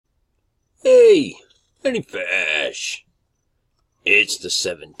Hey, any fish? It's the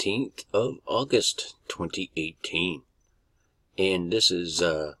 17th of August, 2018. And this is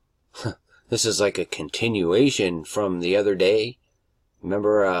like a continuation from the other day.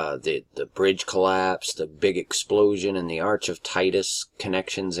 Remember the bridge collapse, the big explosion in the Arch of Titus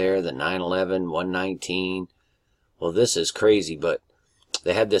connections there, the 9/11, 119. Well, this is crazy, but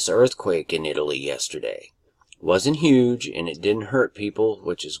they had this earthquake in Italy yesterday. It wasn't huge, and it didn't hurt people,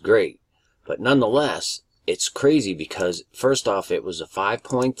 which is great. But nonetheless, it's crazy because, first off, it was a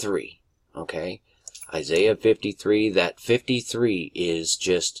 5.3, okay? Isaiah 53, that 53 is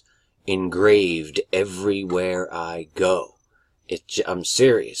just engraved everywhere I go. I'm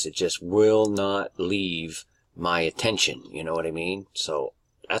serious. It just will not leave my attention, you know what I mean? So,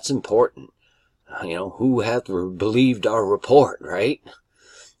 that's important. You know, who hath believed our report, right?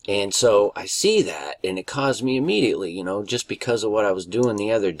 And so, I see that, and it caused me immediately, you know, just because of what I was doing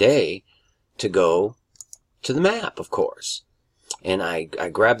the other day, to go to the map, of course. And I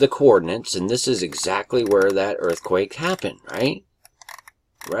grabbed the coordinates, and this is exactly where that earthquake happened, right?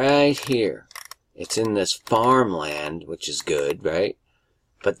 Right here. It's in this farmland, which is good, right?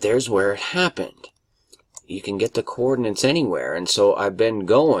 But there's where it happened. You can get the coordinates anywhere, and so I've been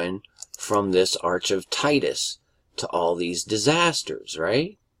going from this Arch of Titus to all these disasters,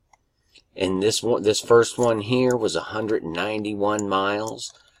 right? And this first one here was 191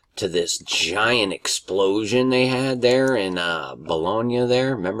 miles. To this giant explosion they had there in Bologna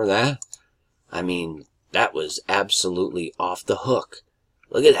there. Remember that? I mean, that was absolutely off the hook.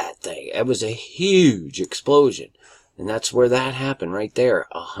 Look at that thing. It was a huge explosion. And that's where that happened right there.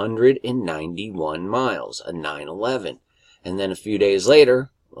 191 miles, a 9/11. And then a few days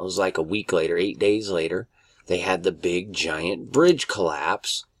later, it was like a week later, 8 days later, they had the big giant bridge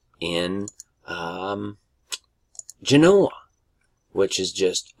collapse in Genoa. Which is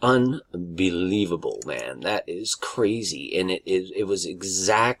just unbelievable, man. That is crazy. And it was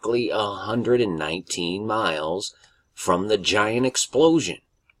exactly 119 miles from the giant explosion.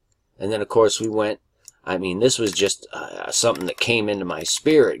 And then, of course, we went, I mean, this was just something that came into my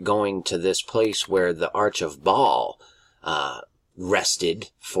spirit, going to this place where the Arch of Baal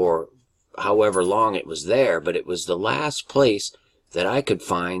rested for however long it was there. But it was the last place that I could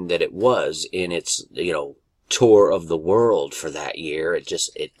find that it was in its, you know, tour of the world for that year.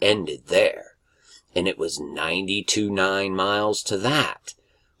 It ended there. And it was 92.9 miles to that,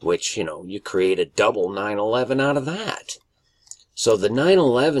 which, you know, you create a double 9/11 out of that. So the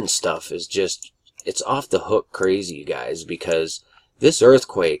 9/11 stuff is just, it's off the hook crazy, you guys, because this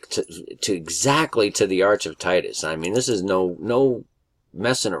earthquake to exactly to the Arch of Titus, I mean, this is no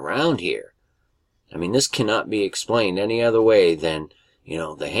messing around here. I mean, this cannot be explained any other way than, you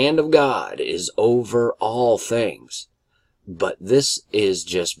know, the hand of God is over all things. But this is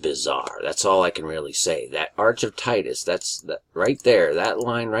just bizarre. That's all I can really say. That Arch of Titus, that's right there, that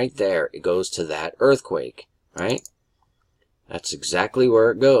line right there, it goes to that earthquake, right? That's exactly where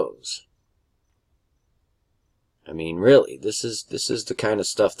it goes. I mean, really, this is the kind of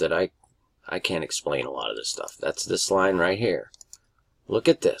stuff that I can't explain a lot of this stuff. That's this line right here. Look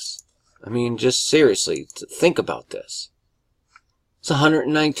at this. I mean, just seriously, think about this. It's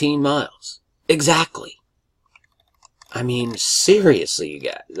 119 miles. Exactly. I mean, seriously, you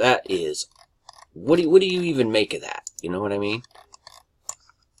guys. That is... What do you even make of that? You know what I mean?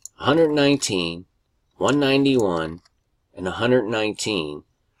 119, 191, and 119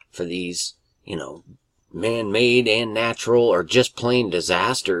 for these, you know, man-made and natural or just plain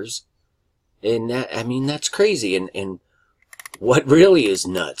disasters. And that, I mean, that's crazy. And what really is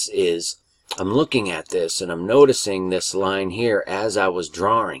nuts is... I'm looking at this and I'm noticing this line here as I was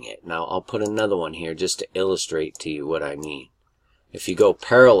drawing it. Now I'll put another one here just to illustrate to you what I mean. If you go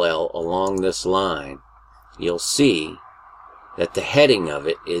parallel along this line, you'll see that the heading of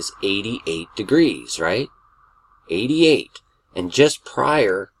it is 88 degrees, right? 88. And just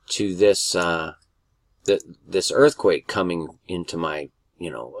prior to this this earthquake coming into my, you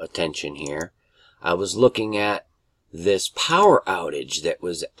know, attention here, I was looking at this power outage that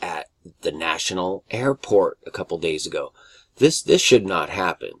was at the National Airport a couple days ago. This should not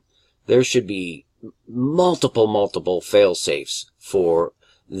happen. There should be multiple fail-safes for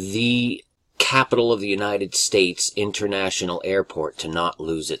the capital of the United States International Airport to not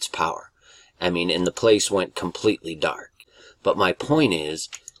lose its power. I mean, and the place went completely dark. But my point is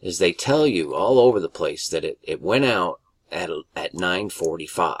they tell you all over the place that it went out at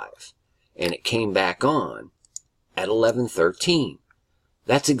 9:45 and it came back on at 11:13.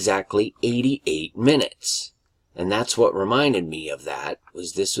 That's exactly 88 minutes. And that's what reminded me of that,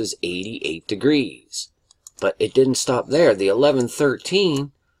 was this was 88 degrees. But it didn't stop there. The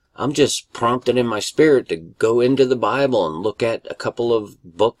 11:13 I'm just prompted in my spirit to go into the Bible and look at a couple of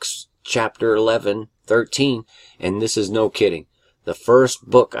books, chapter 11, 13, and this is no kidding. The first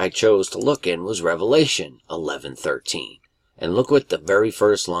book I chose to look in was Revelation 11:13. And look what the very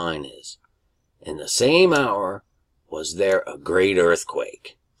first line is. In the same hour was there a great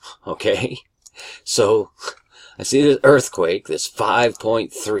earthquake. Okay? So, I see this earthquake, this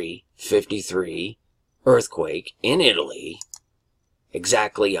 5.353 earthquake in Italy,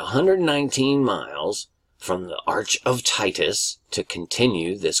 exactly 119 miles from the Arch of Titus to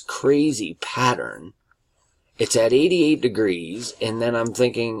continue this crazy pattern. It's at 88 degrees, and then I'm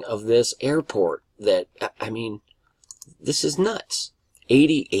thinking of this airport that, I mean, this is nuts.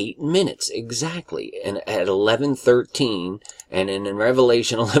 88 minutes, exactly. And at 11:13, and in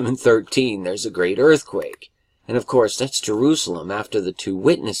Revelation 11:13, there's a great earthquake. And of course, that's Jerusalem after the two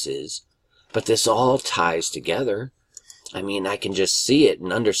witnesses. But this all ties together. I mean, I can just see it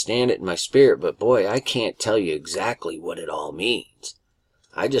and understand it in my spirit, but boy, I can't tell you exactly what it all means.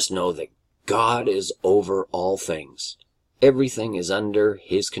 I just know that God is over all things. Everything is under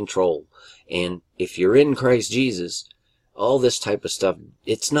His control. And if you're in Christ Jesus, all this type of stuff,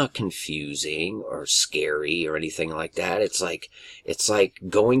 it's not confusing or scary or anything like that. It's like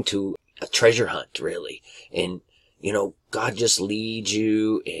going to a treasure hunt, really. And, you know, God just leads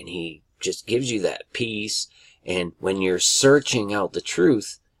you and He just gives you that peace. And when you're searching out the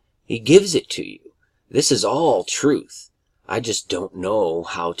truth, He gives it to you. This is all truth. I just don't know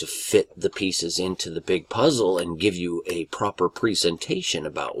how to fit the pieces into the big puzzle and give you a proper presentation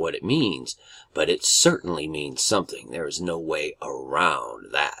about what it means. But it certainly means something. There is no way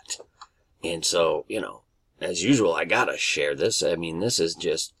around that. And so, you know, as usual, I gotta share this. I mean, this is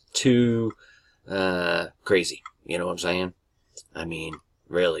just too crazy. You know what I'm saying? I mean,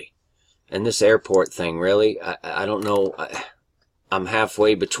 really. And this airport thing, really, I don't know. I'm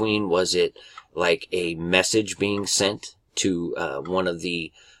halfway between, was it like a message being sent to one of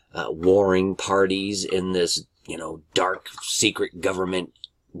the warring parties in this, you know, dark secret government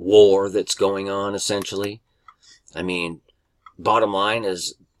war that's going on, essentially? I mean, bottom line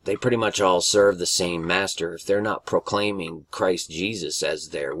is they pretty much all serve the same master. If they're not proclaiming Christ Jesus as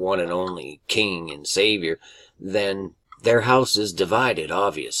their one and only King and Savior, then their house is divided,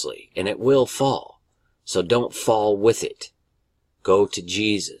 obviously, and it will fall. So don't fall with it. Go to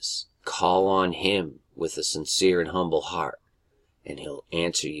Jesus. Call on Him with a sincere and humble heart, and He'll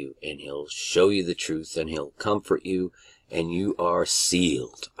answer you, and He'll show you the truth, and He'll comfort you, and you are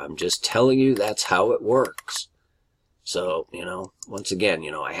sealed. I'm just telling you, that's how it works. So, you know, once again,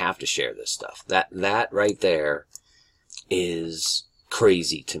 you know, I have to share this stuff. That right there is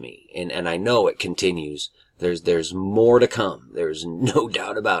crazy to me, and I know it continues. There's more to come. There's no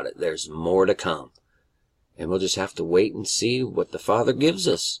doubt about it. There's more to come. And we'll just have to wait and see what the Father gives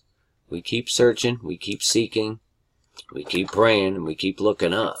us. We keep searching, we keep seeking, we keep praying, and we keep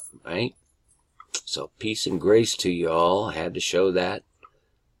looking up, right? So peace and grace to you all. I had to show that.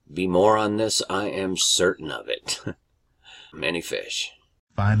 Be more on this, I am certain of it. Many fish.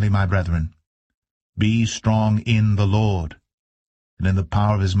 Finally, my brethren, be strong in the Lord, and in the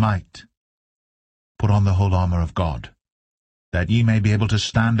power of His might. Put on the whole armor of God, that ye may be able to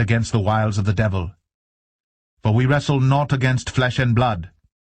stand against the wiles of the devil. For we wrestle not against flesh and blood,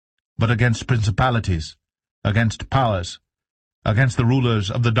 but against principalities, against powers, against the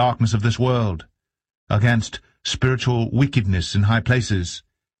rulers of the darkness of this world, against spiritual wickedness in high places.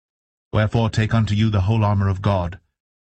 Wherefore take unto you the whole armor of God,